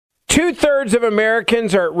2/3 of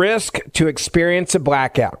Americans are at risk to experience a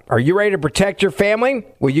blackout. Are you ready to protect your family?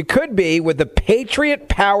 Well, you could be with the Patriot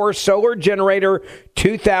Power Solar Generator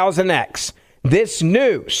 2000X. This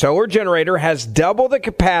new solar generator has double the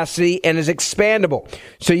capacity and is expandable,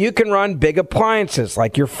 so you can run big appliances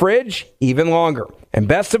like your fridge even longer. And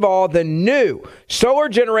best of all, the new solar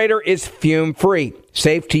generator is fume-free,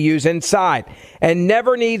 safe to use inside, and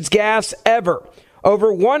never needs gas ever.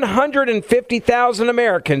 Over 150,000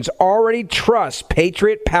 Americans already trust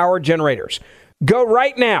Patriot Power Generators. Go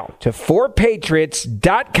right now to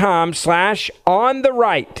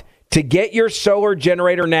 4patriots.com/ontherright to get your solar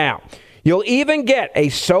generator now. You'll even get a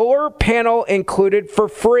solar panel included for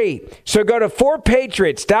free. So go to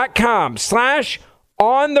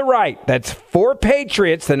 4patriots.com/ontherright. That's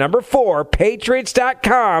 4patriots, the number 4,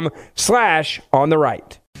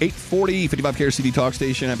 patriots.com/ontherright. 840, 55 KRCD Talk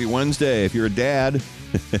Station. Happy Wednesday. If you're a dad,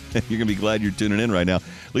 you're going to be glad you're tuning in right now.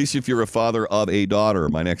 At least if you're a father of a daughter.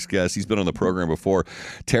 My next guest, he's been on the program before.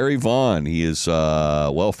 Terry Vaughan. He is,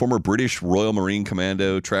 former British Royal Marine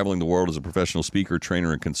Commando, traveling the world as a professional speaker,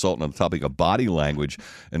 trainer, and consultant on the topic of body language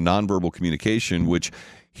and nonverbal communication, which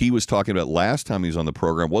he was talking about last time he was on the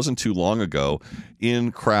program. Wasn't too long ago.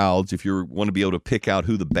 In crowds, if you want to be able to pick out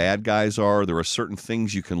who the bad guys are, there are certain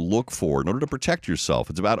things you can look for in order to protect yourself.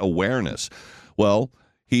 It's about awareness. Well,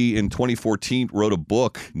 he, in 2014, wrote a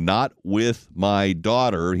book, Not With My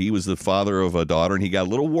Daughter. He was the father of a daughter, and he got a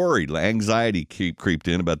little worried. Anxiety creeped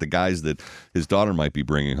in about the guys that his daughter might be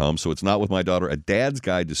bringing home. So it's Not With My Daughter, a dad's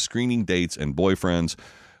guide to screening dates and boyfriends.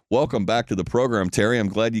 Welcome back to the program, Terry. I'm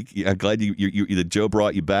glad that Joe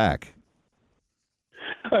brought you back.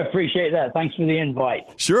 I appreciate that. Thanks for the invite.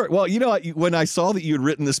 Sure. Well, when I saw that you had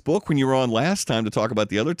written this book when you were on last time to talk about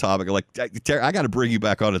the other topic, I'm like, Terry, I got to bring you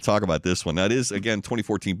back on to talk about this one. That is, again,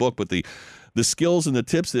 2014 book, but the skills and the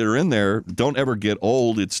tips that are in there don't ever get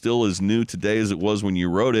old. It's still as new today as it was when you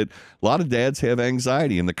wrote it. A lot of dads have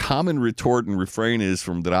anxiety, and the common retort and refrain is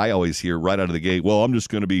that I always hear right out of the gate, well, I'm just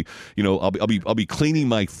going to be, I'll be cleaning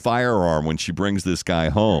my firearm when she brings this guy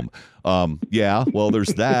home. Yeah, well,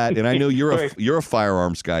 there's that, and I know you're a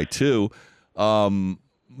firearms guy too.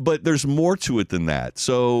 But there's more to it than that.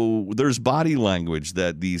 So there's body language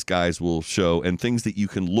that these guys will show and things that you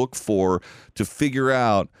can look for to figure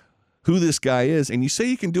out who this guy is. And you say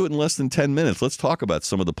you can do it in less than 10 minutes. Let's talk about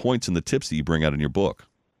some of the points and the tips that you bring out in your book.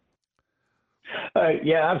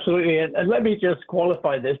 Yeah, absolutely. And let me just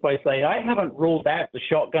qualify this by saying I haven't ruled out the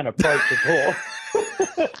shotgun approach at all.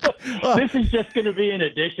 This is just going to be an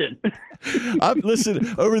addition.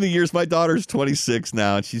 Listen, over the years, my daughter's 26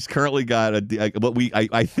 now, and she's currently got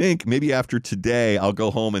I think maybe after today, I'll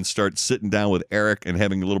go home and start sitting down with Eric and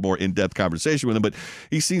having a little more in-depth conversation with him. But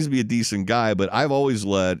he seems to be a decent guy. But I've always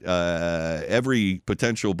let every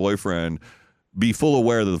potential boyfriend be full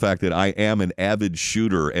aware of the fact that I am an avid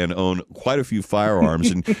shooter and own quite a few firearms,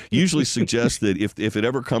 and usually suggest that if it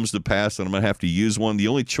ever comes to pass that I'm going to have to use one, the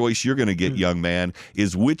only choice you're going to get, young man,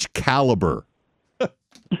 is which caliber.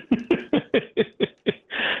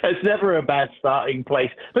 It's never a bad starting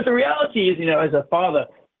place. But the reality is, as a father,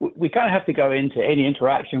 we kind of have to go into any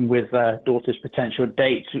interaction with daughter's potential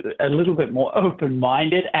dates a little bit more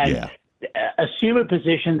open-minded and assume a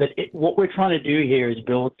position that what we're trying to do here is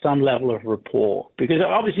build some level of rapport. Because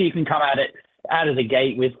obviously you can come at it out of the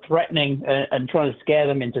gate with threatening and trying to scare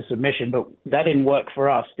them into submission, but that didn't work for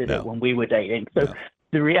us, did it, when we were dating? So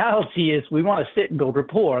the reality is we want to sit and build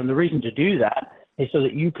rapport, and the reason to do that is so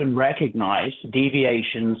that you can recognize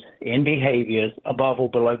deviations in behaviors above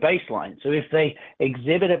or below baseline. So if they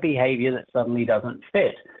exhibit a behavior that suddenly doesn't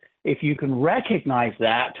fit, if you can recognize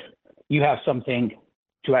that, you have something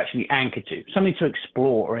to actually anchor to, something to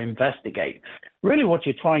explore or investigate. Really what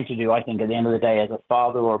you're trying to do, I think, at the end of the day, as a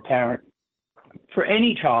father or a parent, for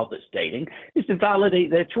any child that's dating, is to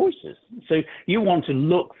validate their choices. So you want to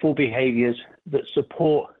look for behaviors that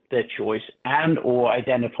support their choice and or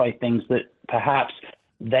identify things that perhaps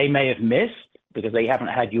they may have missed because they haven't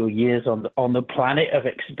had your years on the planet of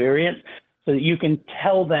experience, so that you can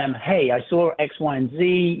tell them, hey, I saw X, Y, and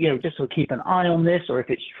Z, just to keep an eye on this, or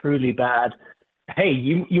if it's truly bad, hey,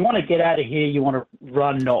 you want to get out of here, you want to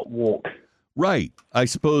run, not walk. Right. I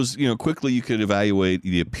suppose, quickly you could evaluate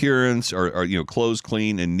the appearance. Are clothes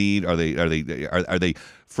clean and neat? Are they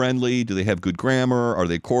friendly? Do they have good grammar? Are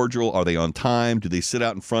they cordial? Are they on time? Do they sit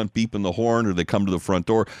out in front beeping the horn, or do they come to the front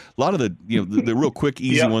door? A lot of the real quick,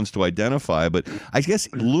 easy ones to identify. But I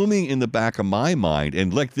guess looming in the back of my mind,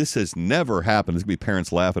 and like this has never happened, there's going to be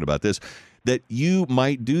parents laughing about this, that you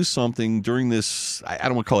might do something during this, I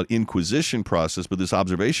don't want to call it inquisition process, but this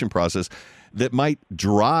observation process that might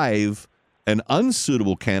drive an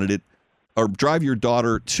unsuitable candidate or drive your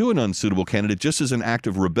daughter to an unsuitable candidate just as an act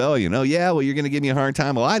of rebellion. Oh, yeah, well, you're going to give me a hard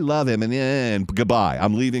time. Well, I love him, and goodbye.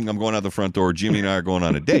 I'm leaving. I'm going out the front door. Jimmy and I are going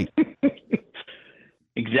on a date.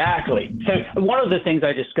 Exactly. So one of the things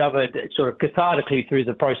I discovered sort of cathartically through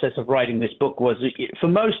the process of writing this book was for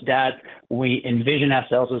most dads, we envision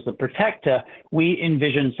ourselves as the protector. We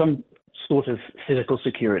envision some sort of physical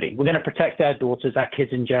security. We're going to protect our daughters, our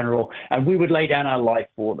kids in general, and we would lay down our life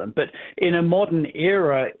for them. But in a modern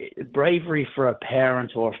era, bravery for a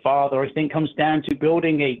parent or a father, I think, comes down to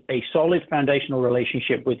building a solid foundational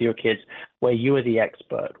relationship with your kids where you are the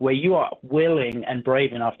expert, where you are willing and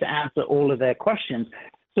brave enough to answer all of their questions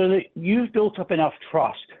so that you've built up enough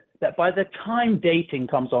trust that by the time dating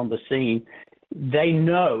comes on the scene, they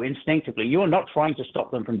know instinctively you're not trying to stop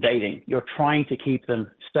them from dating. You're trying to keep them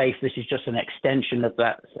safe. This is just an extension of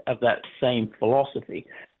that same philosophy,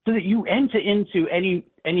 so that you enter into any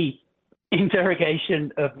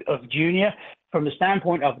interrogation of Junior from the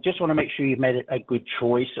standpoint of just want to make sure you've made a good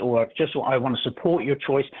choice, or just I want to support your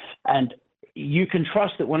choice. And you can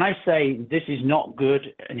trust that when I say this is not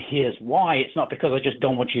good and here's why, it's not because I just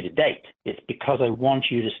don't want you to date. It's because I want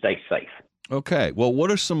you to stay safe. Okay. Well,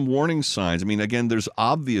 what are some warning signs? I mean, again, there's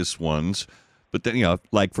obvious ones, but then,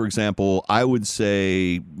 like, for example, I would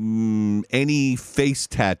say any face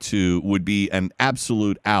tattoo would be an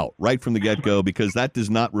absolute out right from the get-go, because that does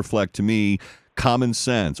not reflect to me common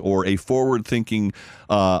sense or a forward-thinking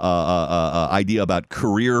idea about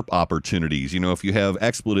career opportunities. If you have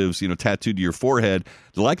expletives, tattooed to your forehead,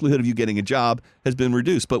 the likelihood of you getting a job has been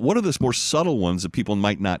reduced. But what are the more subtle ones that people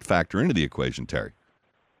might not factor into the equation, Terry?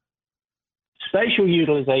 Spatial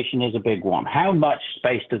utilization is a big one. How much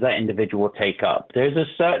space does that individual take up? There's a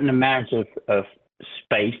certain amount of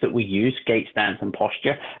space that we use, gait, stance, and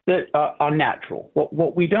posture, that are natural.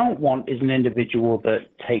 What we don't want is an individual that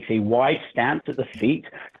takes a wide stance at the feet,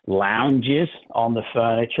 lounges on the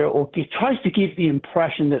furniture, or tries to give the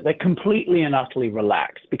impression that they're completely and utterly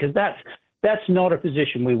relaxed, because that's not a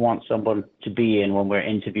position we want someone to be in when we're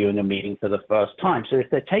interviewing a meeting for the first time. So if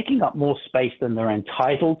they're taking up more space than they're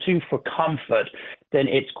entitled to for comfort, then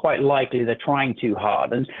it's quite likely they're trying too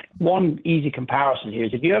hard. And one easy comparison here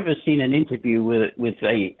is, if you ever seen an interview with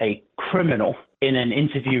a criminal in an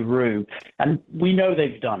interview room, and we know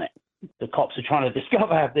they've done it, the cops are trying to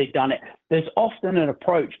discover have they done it, there's often an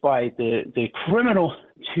approach by the criminal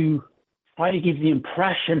to try to give the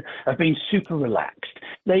impression of being super relaxed.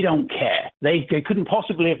 They don't care. They couldn't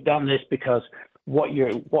possibly have done this, because what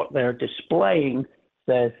they're displaying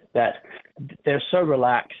says that they're so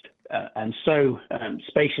relaxed and so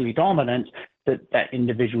spatially dominant that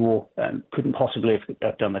individual couldn't possibly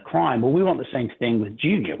have done the crime. Well, we want the same thing with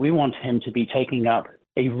Junior. We want him to be taking up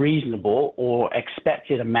a reasonable or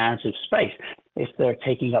expected amount of space. If they're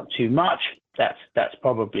taking up too much, that's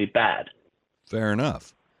probably bad. Fair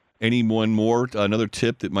enough. Another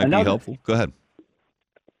tip that might be helpful? Go ahead.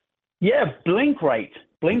 Yeah, blink rate.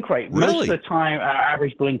 Really? Most of the time, our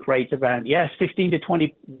average blink rate's around, 15 to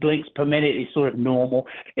 20 blinks per minute is sort of normal.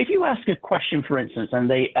 If you ask a question, for instance, and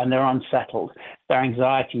they're unsettled, their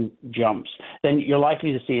anxiety jumps, then you're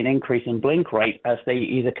likely to see an increase in blink rate as they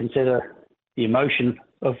either consider the emotion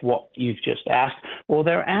of what you've just asked or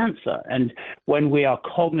their answer. And when we are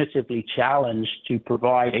cognitively challenged to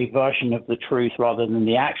provide a version of the truth rather than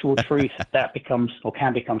the actual truth, that becomes or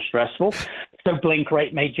can become stressful. So blink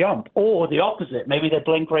rate may jump, or the opposite. Maybe their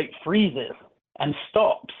blink rate freezes and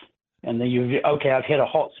stops, and then I've hit a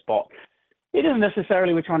hot spot. It isn't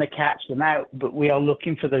necessarily we're trying to catch them out, but we are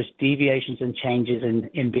looking for those deviations and changes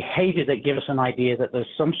in behavior that give us an idea that there's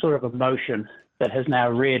some sort of emotion that has now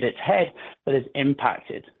reared its head that has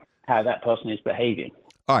impacted how that person is behaving.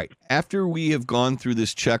 All right. After we have gone through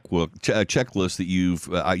this checklist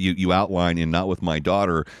that you outline in Not With My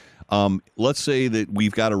Daughter, let's say that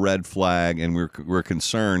we've got a red flag and we're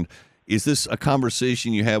concerned. Is this a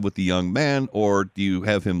conversation you have with the young man, or do you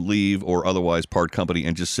have him leave or otherwise part company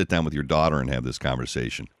and just sit down with your daughter and have this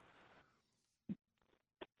conversation?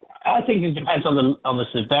 I think it depends on the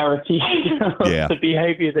severity of the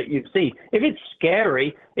behavior that you've seen. If it's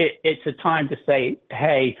scary, it's a time to say,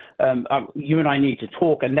 hey, you and I need to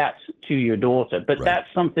talk, and that's to your daughter. But that's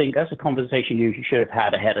a conversation you should have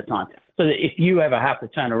had ahead of time. So that if you ever have to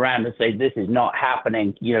turn around and say, this is not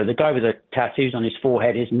happening, the guy with the tattoos on his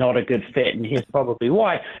forehead is not a good fit, and here's probably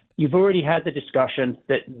why, you've already had the discussion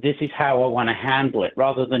that this is how I want to handle it,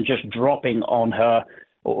 rather than just dropping on her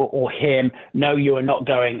or him, no, you are not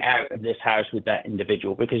going out of this house with that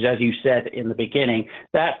individual. Because as you said in the beginning,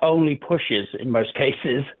 that only pushes, in most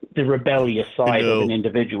cases, the rebellious side of an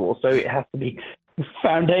individual. So it has to be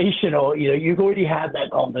foundational, you've already had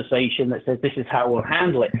that conversation that says this is how we'll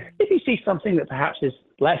handle it. If you see something that perhaps is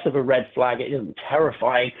less of a red flag, it isn't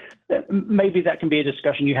terrifying, maybe that can be a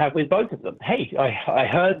discussion you have with both of them. Hey, I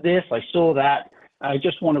heard this, I saw that. I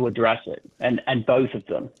just want to address it, and both of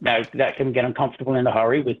them. Now, that can get uncomfortable in a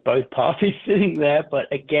hurry with both parties sitting there, but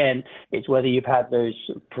again, it's whether you've had those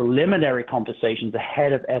preliminary conversations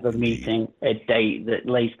ahead of ever meeting a date that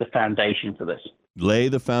lays the foundation for this. Lay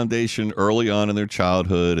the foundation early on in their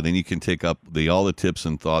childhood, and then you can take up all the tips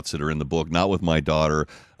and thoughts that are in the book. Not With My Daughter,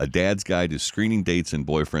 A Dad's Guide to Screening Dates and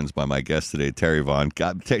Boyfriends by my guest today, Terry Vaughn.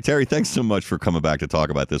 Terry, thanks so much for coming back to talk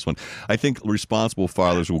about this one. I think responsible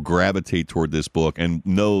fathers will gravitate toward this book and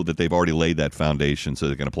know that they've already laid that foundation so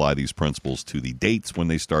they can apply these principles to the dates when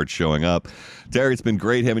they start showing up. Terry, it's been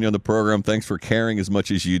great having you on the program. Thanks for caring as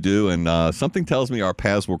much as you do, and something tells me our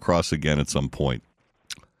paths will cross again at some point.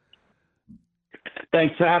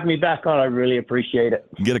 Thanks for having me back on. I really appreciate it.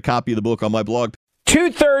 You can get a copy of the book on my blog.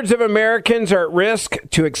 2/3 of Americans are at risk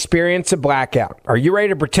to experience a blackout. Are you ready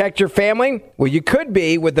to protect your family? Well, you could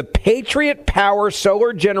be with the Patriot Power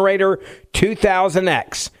Solar Generator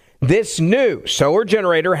 2000X. This new solar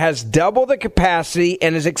generator has double the capacity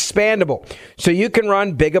and is expandable, so you can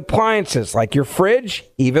run big appliances like your fridge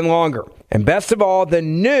even longer. And best of all, the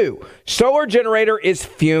new solar generator is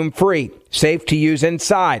fume-free, safe to use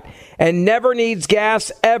inside, and never needs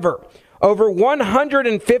gas ever. Over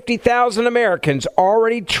 150,000 Americans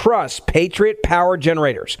already trust Patriot Power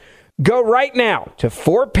Generators. Go right now to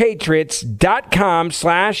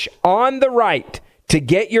 4patriots.com/ontherright to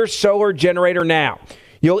get your solar generator now.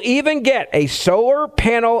 You'll even get a solar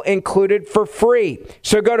panel included for free.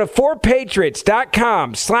 So go to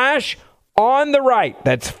 4patriots.com/ontherright.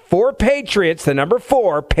 That's 4patriots, the number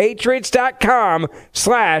 4,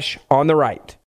 patriots.com/ontherright.